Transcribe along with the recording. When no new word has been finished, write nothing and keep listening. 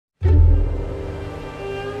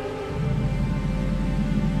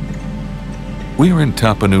We're in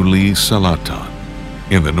Tapanuli, Selatan,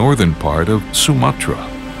 in the northern part of Sumatra.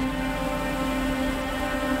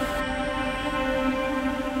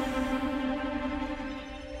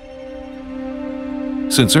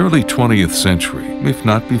 Since early 20th century, if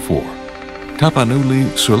not before, Tapanuli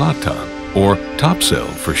Selatan, or Topsel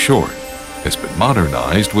for short, has been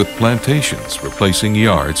modernized with plantations replacing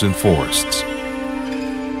yards and forests.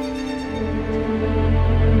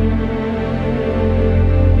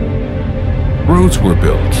 Roads were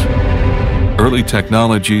built. Early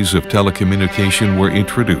technologies of telecommunication were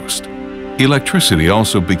introduced. Electricity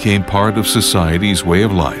also became part of society's way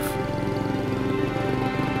of life.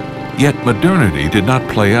 Yet modernity did not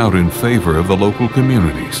play out in favor of the local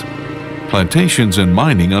communities. Plantations and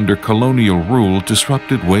mining under colonial rule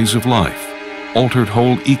disrupted ways of life, altered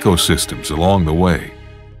whole ecosystems along the way.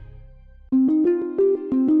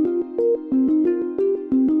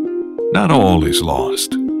 Not all is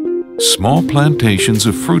lost. Small plantations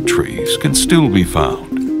of fruit trees can still be found.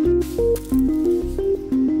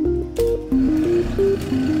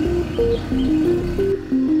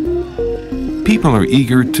 People are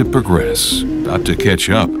eager to progress, not to catch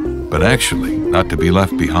up, but actually not to be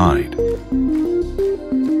left behind.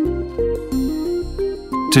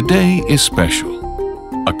 Today is special.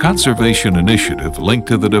 A conservation initiative linked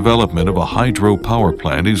to the development of a hydro power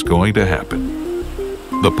plant is going to happen.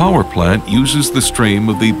 The power plant uses the stream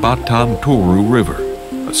of the Batang Toru River,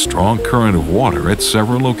 a strong current of water at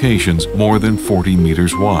several locations more than 40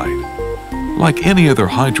 meters wide. Like any other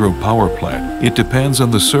hydro power plant, it depends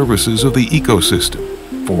on the services of the ecosystem,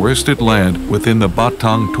 forested land within the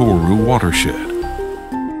Batang Toru watershed.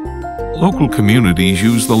 Local communities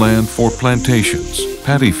use the land for plantations,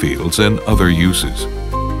 paddy fields, and other uses.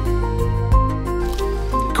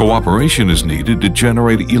 Cooperation is needed to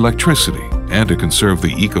generate electricity and to conserve the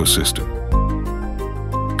ecosystem.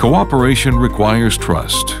 Cooperation requires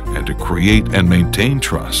trust, and to create and maintain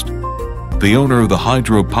trust, the owner of the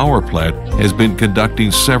hydro power plant has been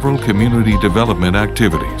conducting several community development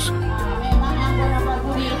activities.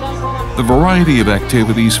 The variety of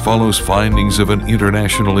activities follows findings of an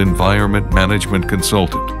international environment management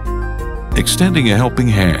consultant, extending a helping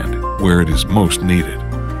hand where it is most needed.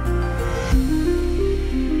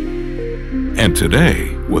 And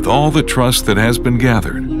today, with all the trust that has been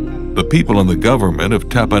gathered, the people and the government of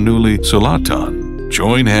Tapanuli Selatan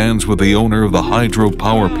join hands with the owner of the hydro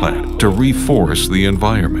power plant to reforest the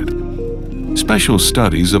environment. Special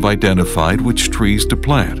studies have identified which trees to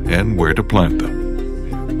plant and where to plant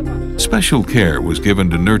them. Special care was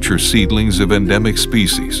given to nurture seedlings of endemic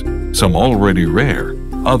species, some already rare,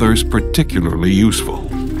 others particularly useful.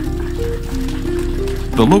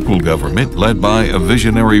 The local government, led by a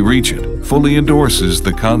visionary regent, fully endorses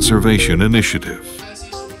the conservation initiative.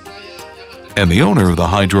 And the owner of the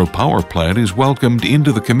hydro power plant is welcomed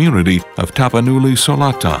into the community of Tapanuli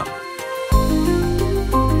Selatan.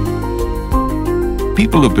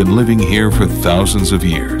 People have been living here for thousands of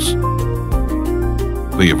years.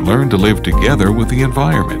 They have learned to live together with the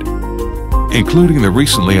environment, including the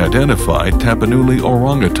recently identified Tapanuli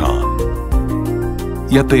orangutan.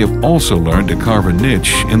 Yet they have also learned to carve a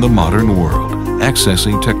niche in the modern world,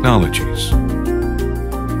 accessing technologies.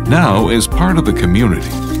 Now, as part of the community,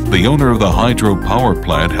 the owner of the hydro power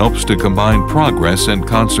plant helps to combine progress and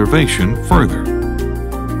conservation further.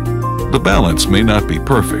 The balance may not be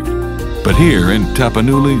perfect, but here in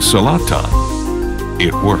Tapanuli Selatan,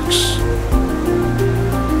 it works.